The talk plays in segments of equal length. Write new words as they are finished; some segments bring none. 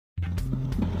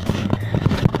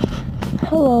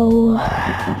Hello,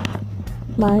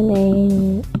 my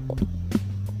name.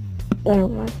 Never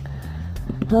mind.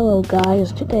 Hello,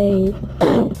 guys. Today,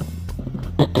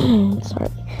 sorry,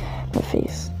 my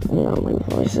face. My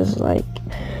voice is like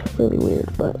really weird.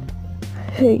 But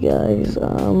hey, guys.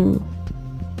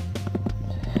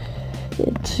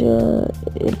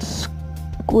 It's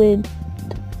Squid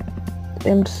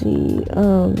MC.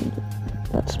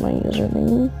 That's my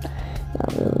username.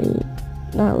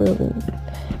 Not really.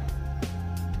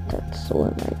 That's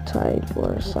what I type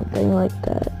or something like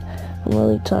that. I'm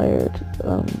really tired.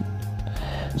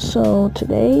 So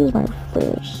today is my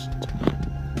first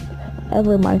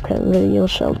ever Minecraft video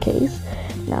showcase.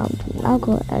 Now I'm not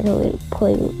gonna actually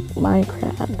play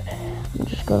Minecraft. I'm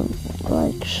just gonna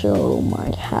show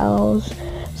my house,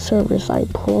 servers I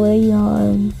play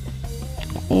on,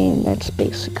 and that's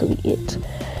basically it.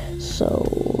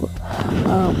 So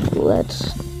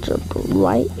let's jump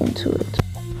right into it.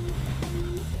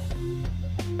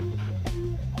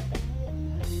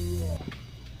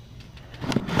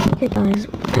 Okay, guys,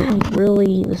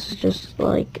 really, this is just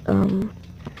like,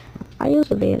 I use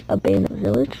abandoned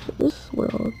village. This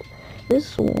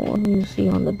one you see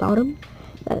on the bottom,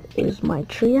 that is my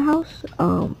tree house.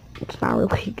 It's not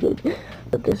really good,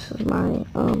 but this is my,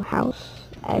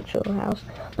 actual house,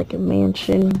 like a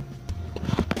mansion.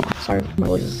 Sorry if my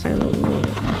voice is sounding weird.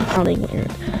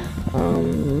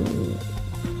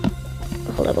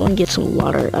 Hold up, let me get some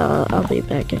water. I'll be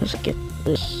back in a second.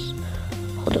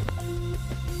 Hold up.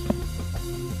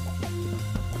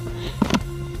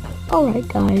 Alright,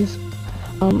 guys,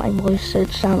 my voice should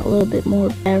sound a little bit more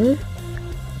better,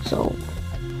 so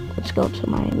let's go to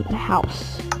my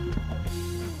house.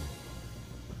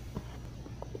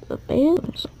 The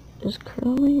band is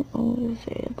currently only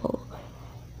available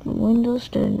in Windows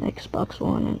 10, Xbox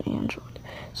One, and Android.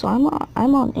 So I'm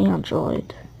on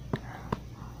Android.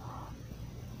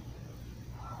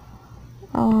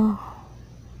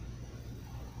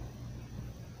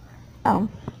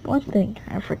 One thing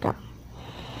I forgot.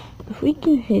 If we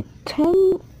can hit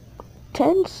 10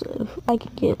 if I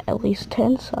can get at least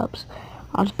 10 subs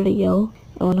on this video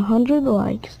and 100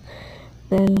 likes,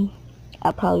 then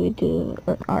I'll probably do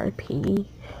an RP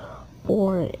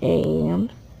or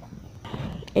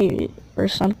or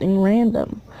something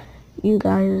random. You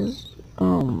guys,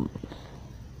 you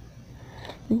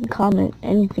can comment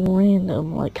anything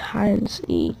random, like hide and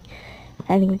seek,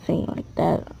 anything like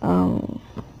that.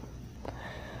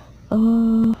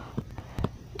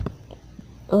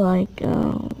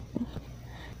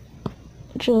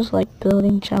 Just like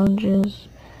building challenges,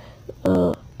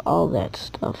 all that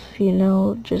stuff,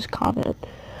 just comment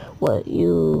what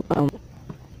you,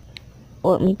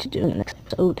 want me to do in the next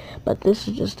episode. But this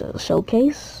is just a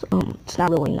showcase, it's not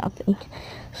really nothing,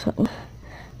 so,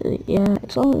 yeah,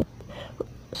 this video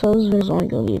is only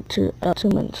gonna be 2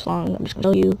 minutes long. I'm just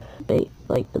gonna show you, the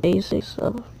basics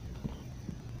of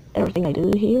everything I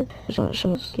do here.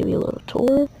 Just give you a little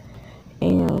tour,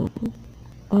 and,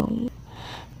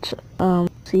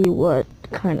 see what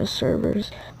kind of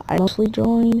servers I mostly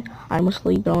join.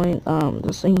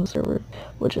 The same server,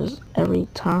 which is every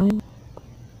time.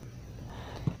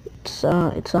 It's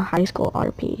a high school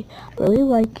RP. I really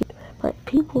like it, but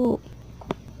people,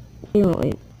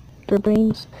 their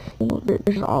brains, they're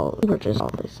just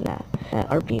always at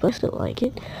RP, but I still like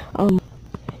it.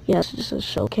 Yeah, it's just a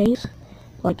showcase.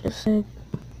 Like I said,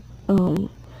 to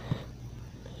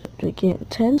get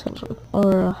 10 subs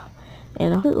or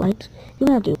and 100 likes, you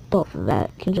don't have to do both of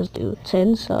that. You can just do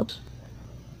 10 subs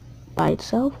by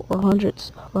itself, or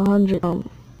 100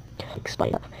 likes by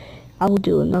itself. I will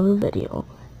do another video.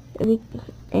 If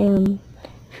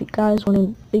you guys want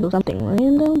to think of something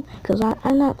random, because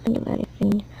I'm not thinking of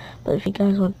anything, but if you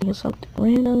guys want to think of something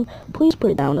random, please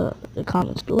put it down in the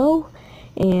comments below.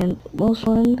 And most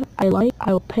one I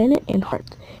will pin it and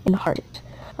heart it.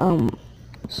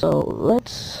 So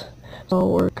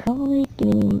we're currently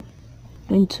getting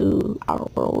into our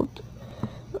world,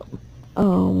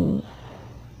 and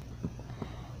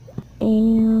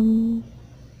and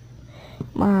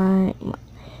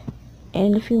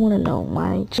if you want to know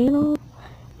my channel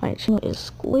is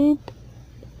Squid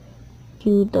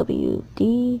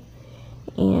QWD,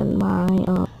 and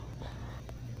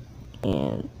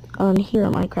and on here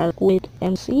on Minecraft Squid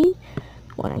MC.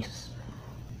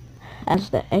 As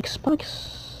the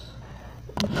Xbox,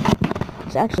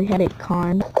 it's actually had a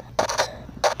con.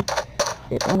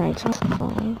 When I talk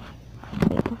on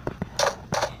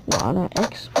an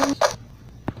Xbox,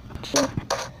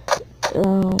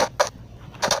 on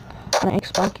an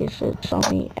Xbox it should show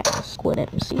me as Squid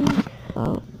MC.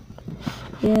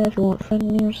 Yeah, if you want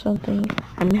friend me or something,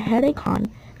 I'm Headicon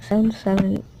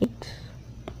 778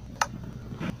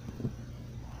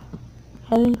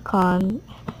 Headache Con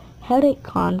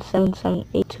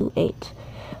 77828.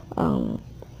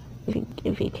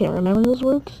 If you can't remember those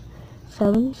words,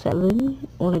 7,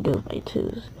 want to do it by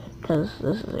twos, because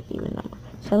this is an even number.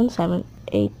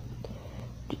 778,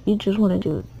 you just want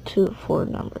to do 4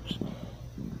 numbers.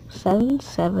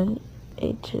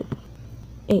 7782.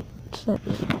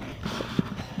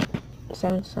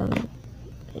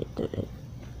 77828.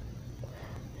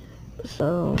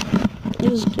 So you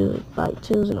just do it by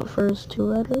twos in the first 2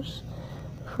 letters,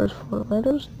 first 4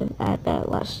 letters, and add that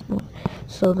last one.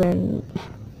 So then,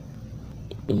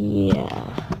 yeah.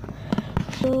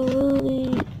 So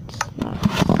really, it's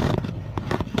nice.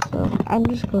 So I'm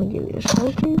just gonna give you a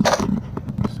showcase.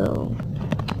 So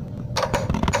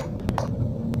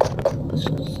this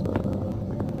is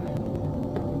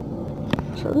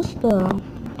so this is the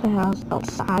house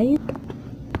outside.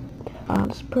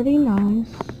 It's pretty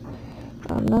nice.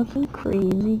 Nothing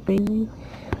crazy.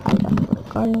 I got a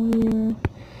garden here,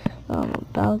 a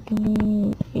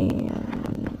balcony,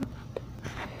 and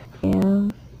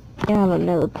I have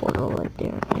another portal right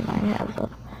there, and I have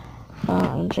a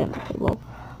enchantment table.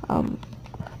 And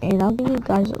I'll give you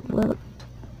guys a look.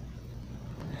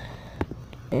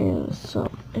 And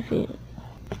so to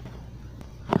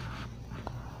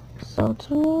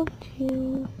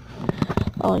you.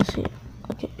 Oh, I see it.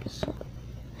 Okay, so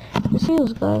you see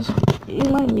those guys? You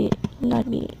might not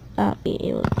be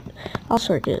able. I'll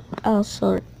circle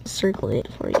it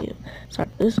for you. Sorry,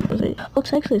 this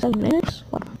looks actually 7 minutes.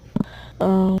 Wow.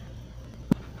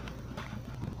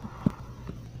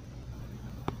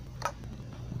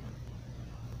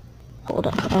 Hold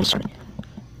up. I'm sorry.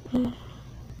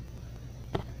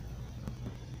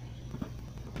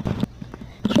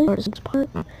 This part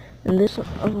and this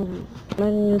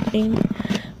menu thing,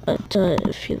 but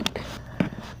if you look,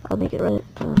 I'll make it right.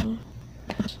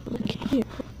 So look here.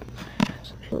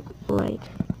 So if you look right,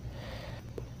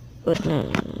 but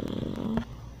no.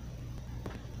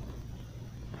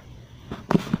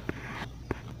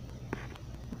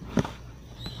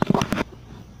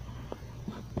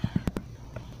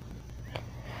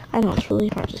 I know it's really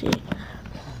hard to see.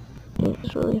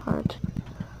 It's really hard to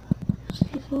see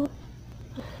that.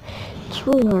 It's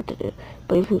really hard to do,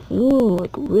 but if you move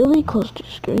like really close to the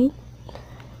screen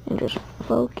and just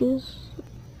focus,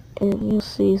 and you'll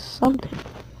see something.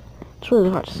 It's really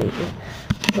hard to see here,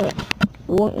 but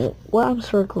what I'm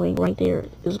circling right there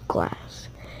is glass.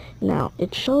 Now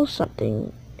it shows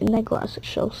something in that glass. It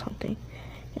shows something,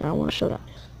 and I want to show you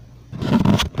guys.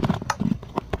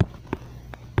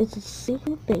 It's a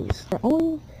secret base that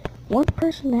only one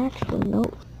person actually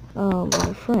knows. One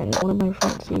of my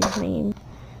friends, his name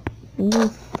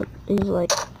Muth, he's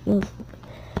like Muth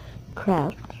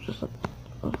Craft, just like,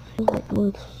 he's like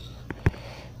Muth.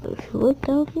 But if you look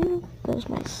down here, there's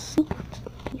my secret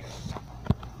base.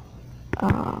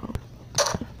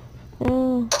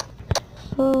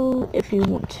 So if you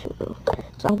want to,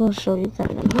 so I'm gonna show you that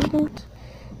in a minute,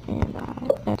 and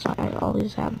that's why I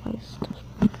always have my stuff.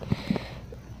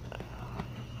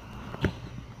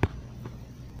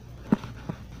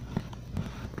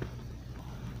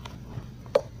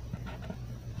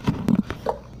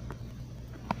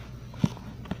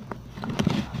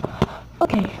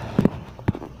 Okay.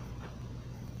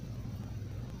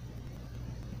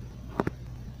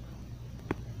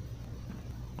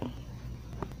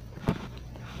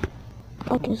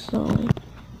 Okay, so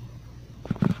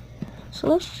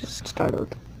let's just start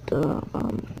with the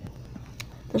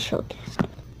showcase.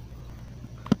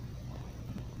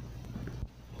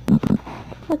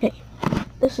 Okay,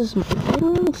 this is my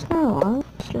bedroom style.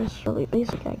 It's just really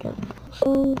basic, I guess.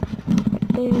 So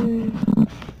there,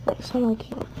 like someone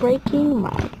keep breaking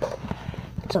my.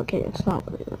 It's okay. It's not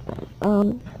really that bad.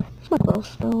 It's my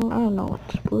glowstone. I don't know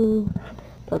what's blue,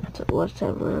 but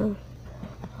whatever.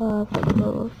 Put a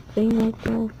little thing right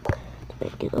there to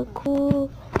make it look cool.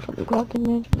 Some rocket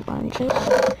mansion, my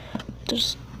chest.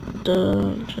 Just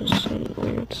some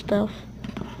weird stuff.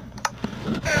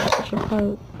 I should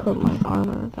probably put my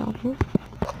armor down here.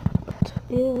 But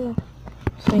yeah,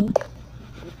 sink,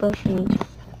 brushing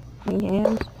my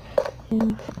hands,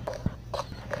 and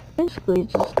basically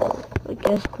just a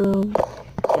guest room.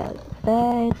 Got a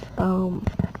bed,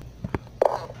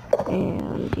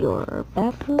 and your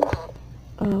bathroom.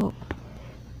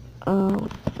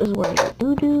 This is where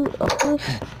you do, of course.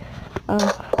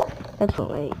 That's what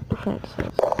my friend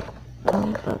says.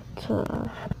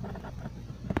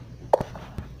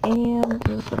 And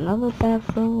there's another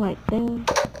bathroom right there.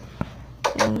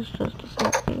 And it's just a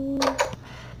second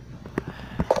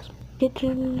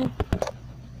kitchen.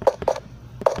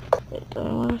 Wait, do I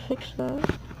want to fix that?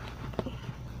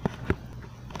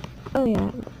 Oh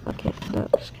yeah, okay, no,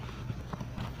 just kidding.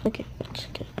 Okay, it's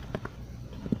okay.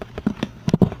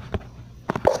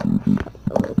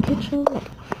 A little kitchen, like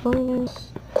a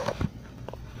furnace.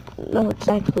 No, it's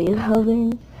actually an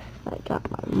oven. I got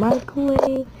my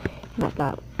microwave, and I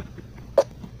got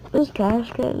this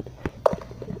trash can.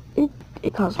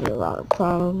 It caused me a lot of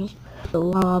problems. The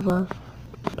lava.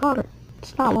 Water.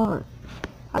 It's not water.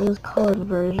 I just colored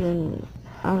version.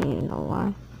 I don't even know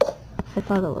why. I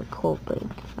thought it looked cool, but it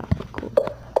did not look cool.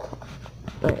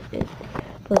 But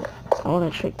I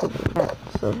want to trick them with that.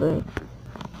 So then,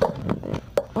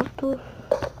 what the?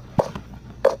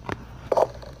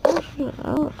 I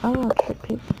want to trick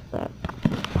people with that.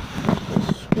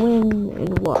 Swim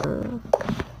in water.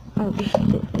 I'm just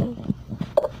kidding.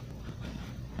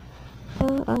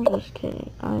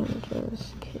 I'm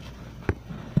just kidding.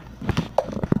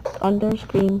 On their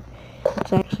screen,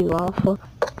 it's actually lava.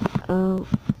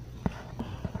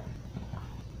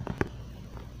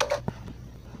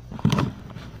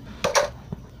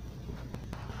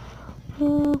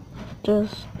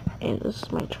 And this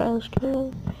is my trash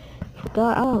can.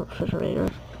 Forgot I have a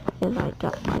refrigerator, and I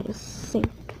got my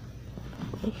sink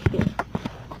right here.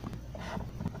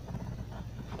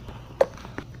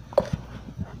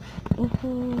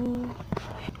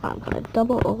 I'm gonna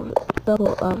double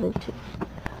oven too.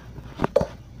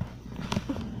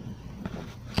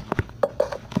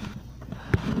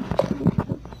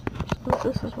 So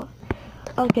this is what.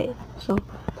 Okay, so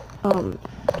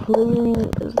living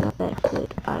is not that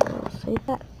good. I will say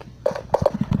that.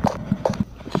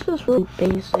 It's just really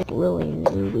basic, really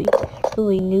newbie,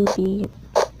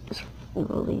 just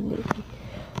really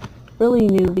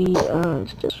newbie.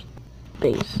 It's just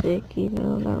basic, you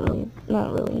know,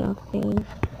 not really nothing.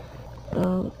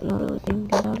 Not really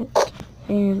thinking about it.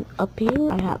 And up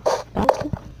here I have a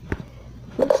balcony.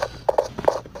 This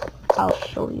I'll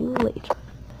show you later.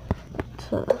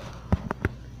 So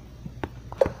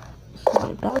this is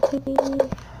my balcony.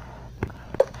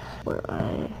 Where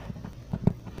I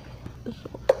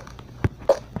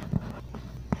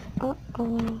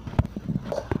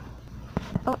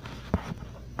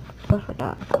I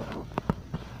forgot.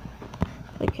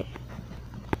 Okay.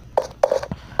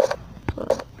 So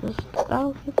this is the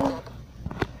balcony.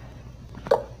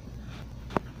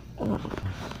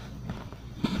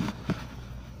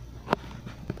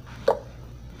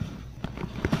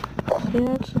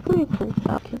 Yeah, it's a pretty cool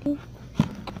balcony.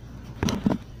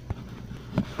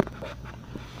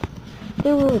 It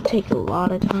really take a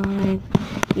lot of time.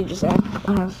 You just add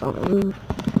glass on the roof,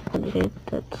 and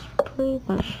that's pretty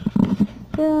much.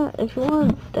 Yeah, if you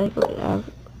want to decorate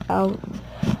out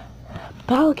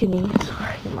balconies,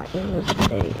 sorry, my English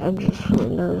today. I'm just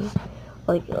really nervous.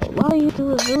 Like a lot of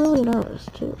YouTubers are really nervous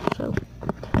too. So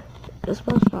this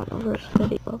was not my first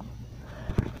video.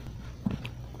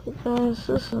 But guys,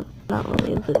 this is not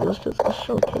really a video. It's just a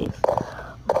showcase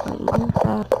of my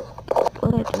Minecraft.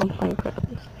 What I do in Minecraft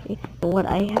basically, and what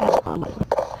I had on my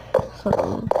so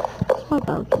it's my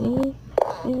balcony,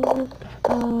 and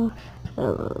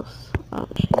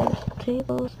chairs,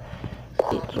 tables,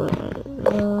 seats where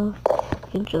you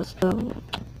can just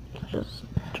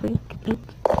drink, eat,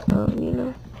 you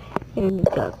know, and you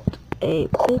got a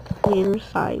big theater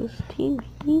size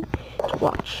TV to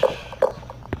watch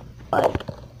like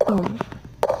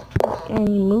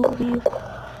any movies.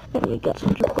 And we got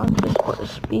some jukeboxes for the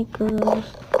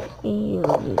speakers, and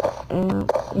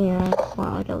yeah,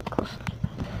 wow, I got close.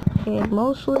 And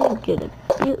mostly get it.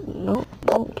 No,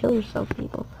 don't kill yourself,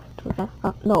 people.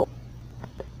 No,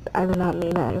 I do not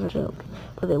mean that as a joke,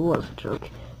 but it was a joke.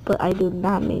 But I do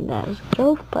not mean that as a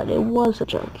joke, but it was a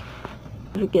joke.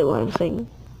 If you get what I'm saying.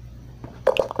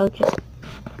 Okay.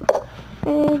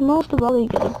 And most of all, you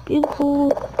get a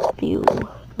beautiful view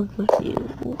of the view.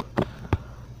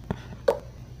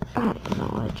 I don't know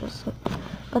what I just said,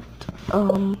 but,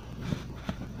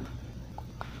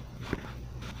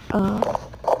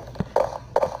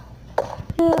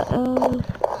 yeah,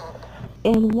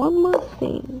 and one more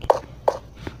thing,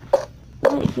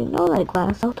 like, you know that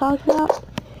glass I was talking about?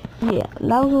 Yeah,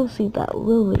 now we're gonna see that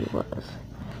Lily was.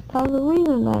 Now the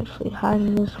reason I'm actually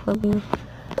hiding this from you,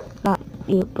 not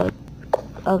you, but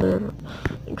others,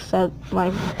 except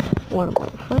one of my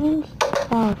friends.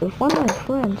 If one of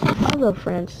my other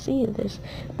friends see this,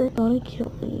 they're gonna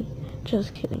kill me.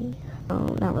 Just kidding.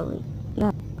 Not really.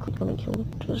 Not gonna kill me.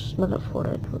 Just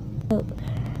metaphorically. I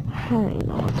don't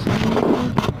know what's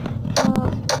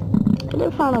I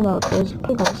didn't find out about this.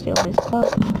 I'm gonna steal my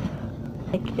stuff.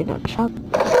 Like in a chop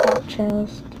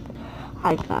chest.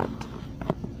 I got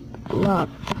a lot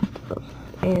of,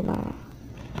 an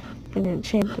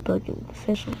enchanted book in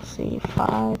efficiency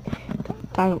 5,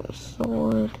 diamond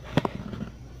sword,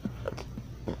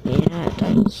 Yeah,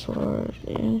 dinosaur.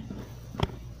 Yeah.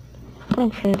 My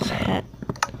friend's hat.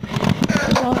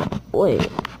 Wait.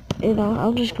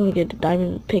 I'm just gonna get the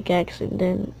diamond pickaxe and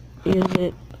then use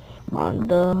it on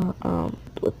the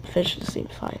with efficiency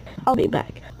 5. I'll be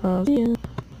back. See ya.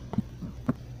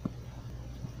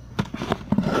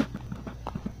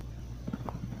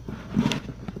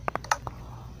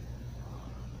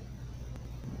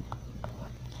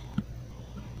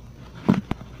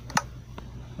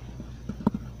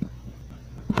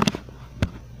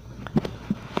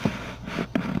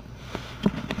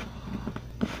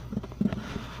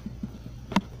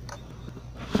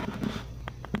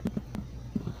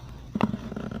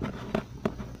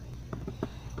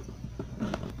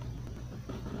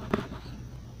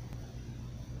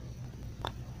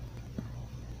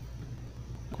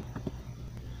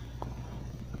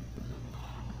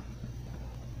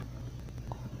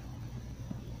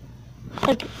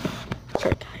 Okay.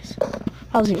 Sorry guys.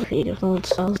 I was in creative mode,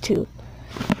 so I was too.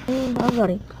 I was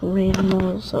already random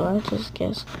mode, so I just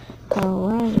guess.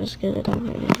 I just get it done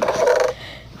right now.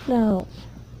 Now,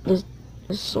 the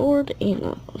sword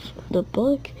in the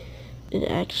book, it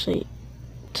actually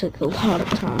took a lot of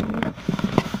time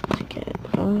to get.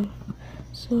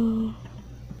 So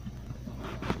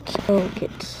let's go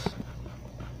get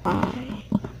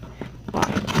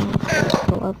let's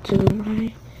go up to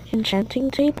my enchanting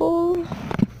table.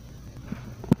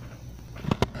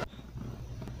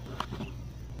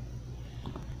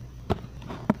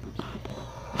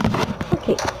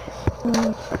 Okay,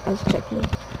 let's check this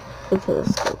if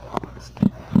it's still paused.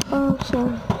 So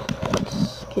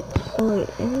let's get forward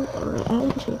in or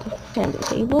out to the enchanting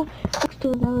table next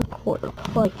to another quarter,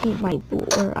 like he might do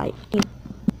where I keep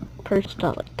perched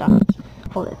up like dots.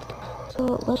 Hold it.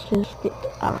 So let's just get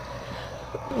out.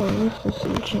 Or let's just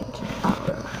enchant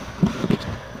our.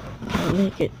 I'll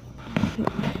make it.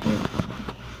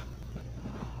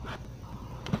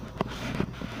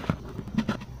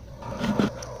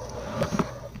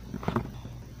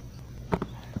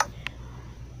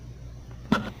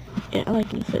 Yeah, I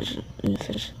like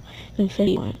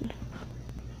Infinity one.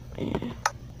 Yeah.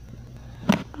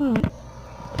 Alright.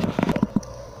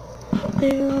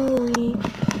 There we.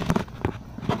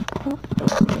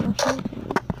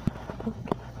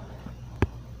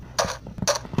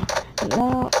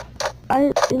 Now,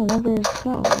 never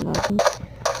know nothing.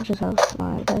 I just have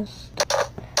my best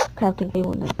crafting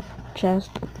table in the chest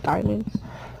with diamonds.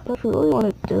 But if you really want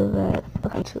to do that,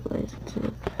 I'm too lazy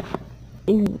to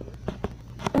even.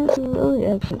 That's really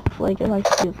actually, like, I like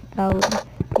to give out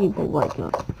people, like,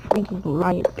 freaking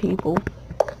riot people.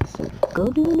 So, go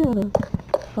do another.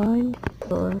 Find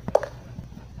your.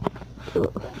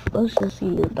 Let's just see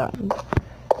your diamonds.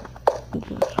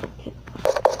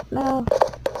 Now,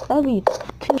 that'd be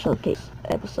 2 showcase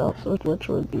episodes, which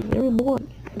would be very boring.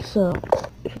 So,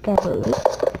 if you got this,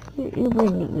 you're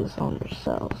bringing this on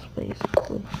yourselves,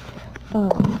 basically. I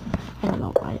don't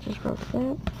know why I just wrote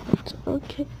that. It's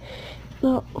okay.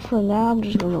 No, for now, I'm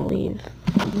just gonna leave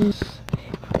this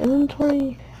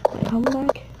inventory. I come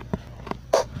back.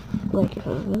 Like, if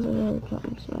a visitor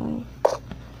comes by.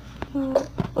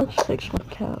 Let's fix my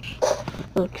couch.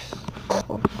 Looks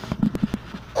awful.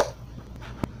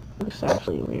 Looks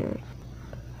actually weird.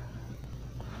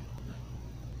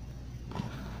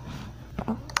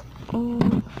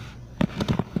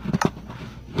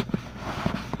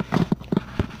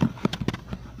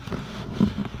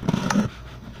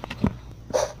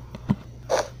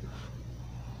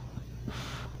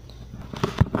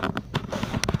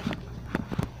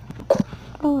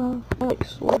 Like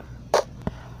sword.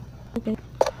 Okay.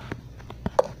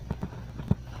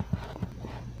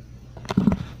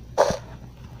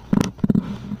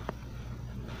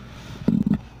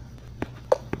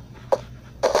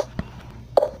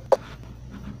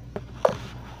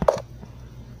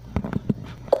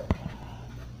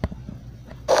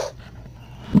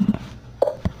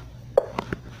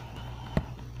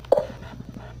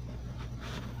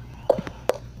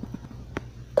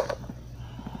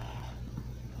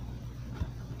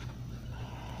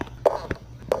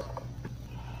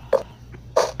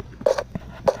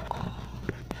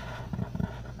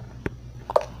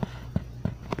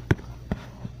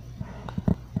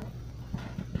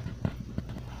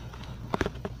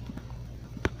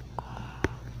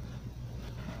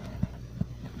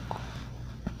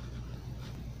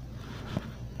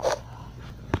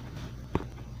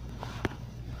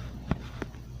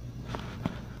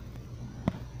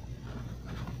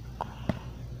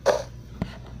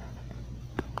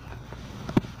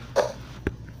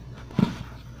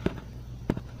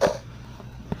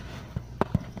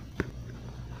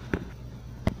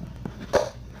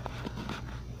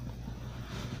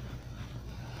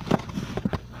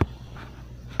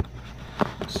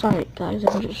 guys,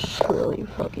 I'm just really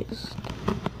focused.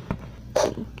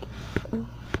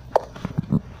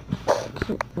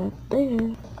 Click that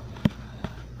there.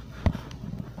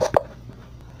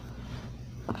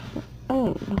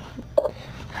 I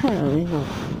don't really know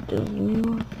what I'm doing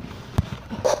anymore.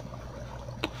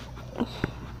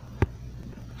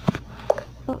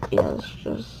 Oh, yeah, it's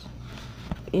just,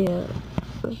 yeah,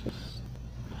 it's just,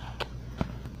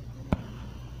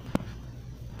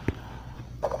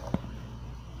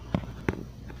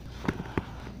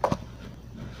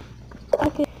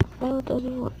 okay, now it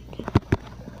doesn't work.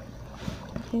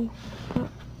 Okay, I'm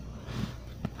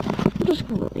just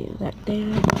gonna leave that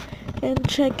there, and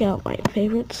check out my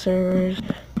favorite servers.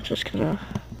 I'm just gonna,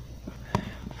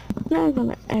 not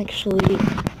gonna actually,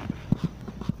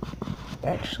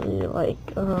 like,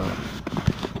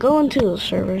 go into the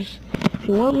servers. If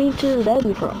you want me to, that'd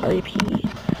be for RP.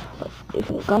 But if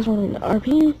you guys want me to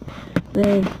RP,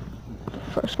 then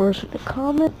first person to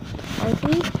comment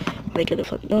RP, they get a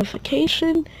fucking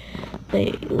notification.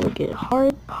 They will get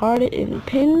hearted and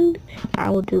pinned. I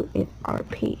will do an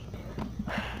RP.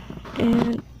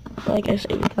 And like I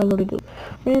said, I'm gonna do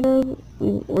random.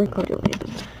 We're gonna do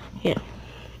random. Yeah.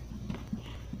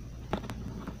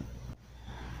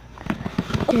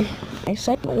 Okay. My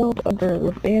second world under the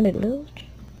abandoned village.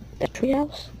 The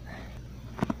treehouse.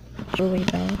 It's really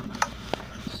bad.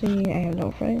 See, I have no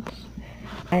friends.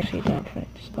 I actually don't have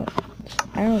friends, but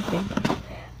I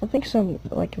think some,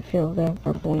 like a few of them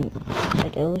are playing,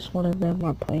 like at least one of them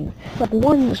are playing, like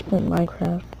one is playing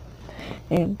Minecraft,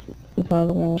 and the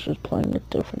other one is just playing a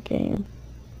different game.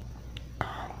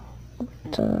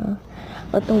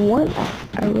 But the one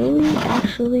I really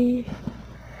actually,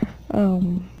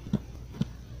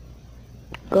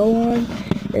 go on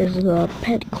is the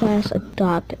pet class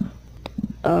adopted.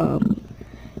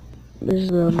 This is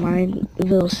the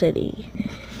Mineville City.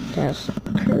 It has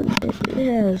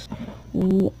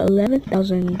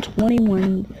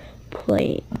 11,021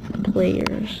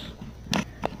 players.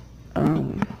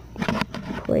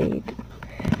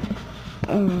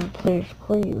 Players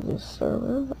play this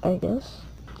server, I guess.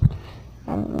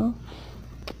 I don't know.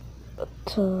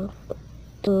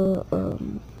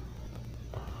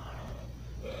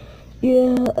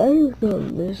 Yeah, I just go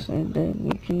this, and then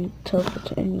you can teleport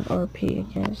to any RP, I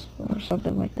guess, or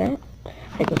something like that.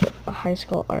 I go to a high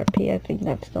school RP, I think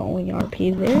that's the only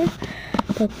RP there.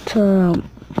 But,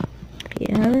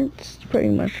 yeah, that's pretty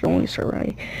much the only server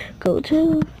I go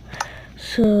to.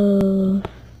 So,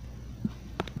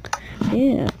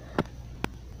 yeah.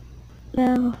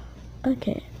 Now,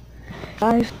 okay.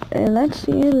 Guys, and that's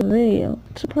the end of the video.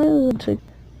 Surprisingly, it took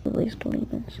at least 20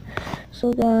 minutes.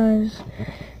 So, guys,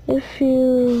 if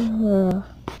you,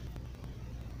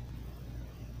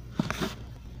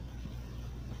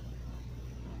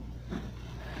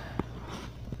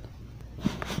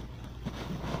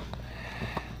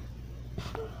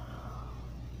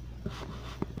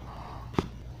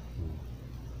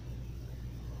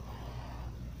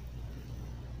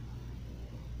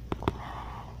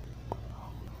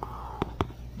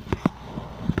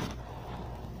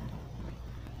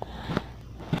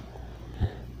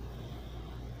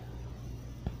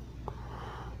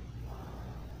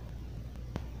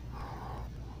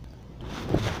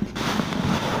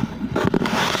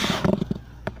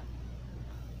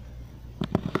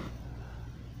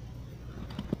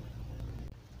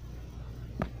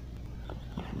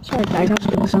 sorry guys, I was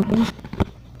doing something.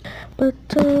 But,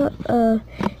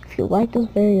 if you like this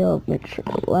video, make sure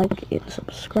to like and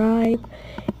subscribe.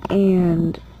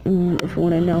 And, if you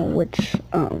want to know which,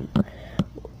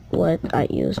 what I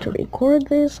use to record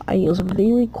this, I use a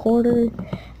V-recorder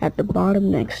at the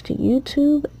bottom next to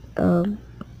YouTube.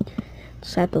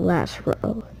 It's at the last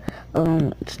row.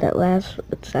 It's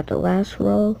at the last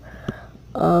row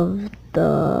of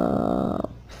the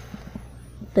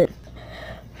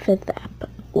fifth app.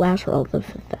 Last row of the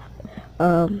fifth app.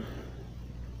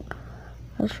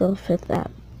 Last row of the fifth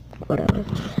app. Whatever.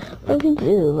 What you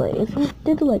do, like, if you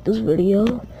did like this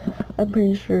video, I'm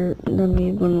pretty sure none of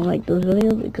you are gonna like this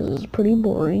video because it's pretty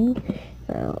boring.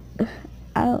 I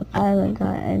haven't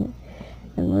got any,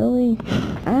 and really,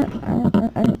 I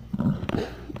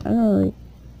don't really,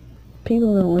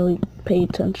 people don't really pay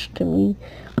attention to me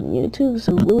on YouTube,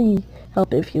 so it really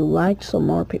help if you like so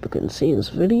more people can see this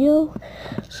video.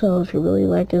 So if you really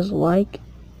like this, like,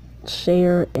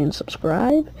 share, and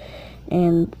subscribe.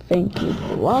 And thank you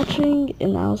for watching,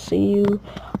 and I'll see you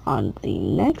on the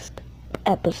next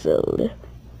episode.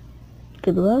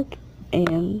 Good luck,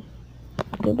 and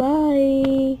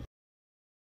goodbye.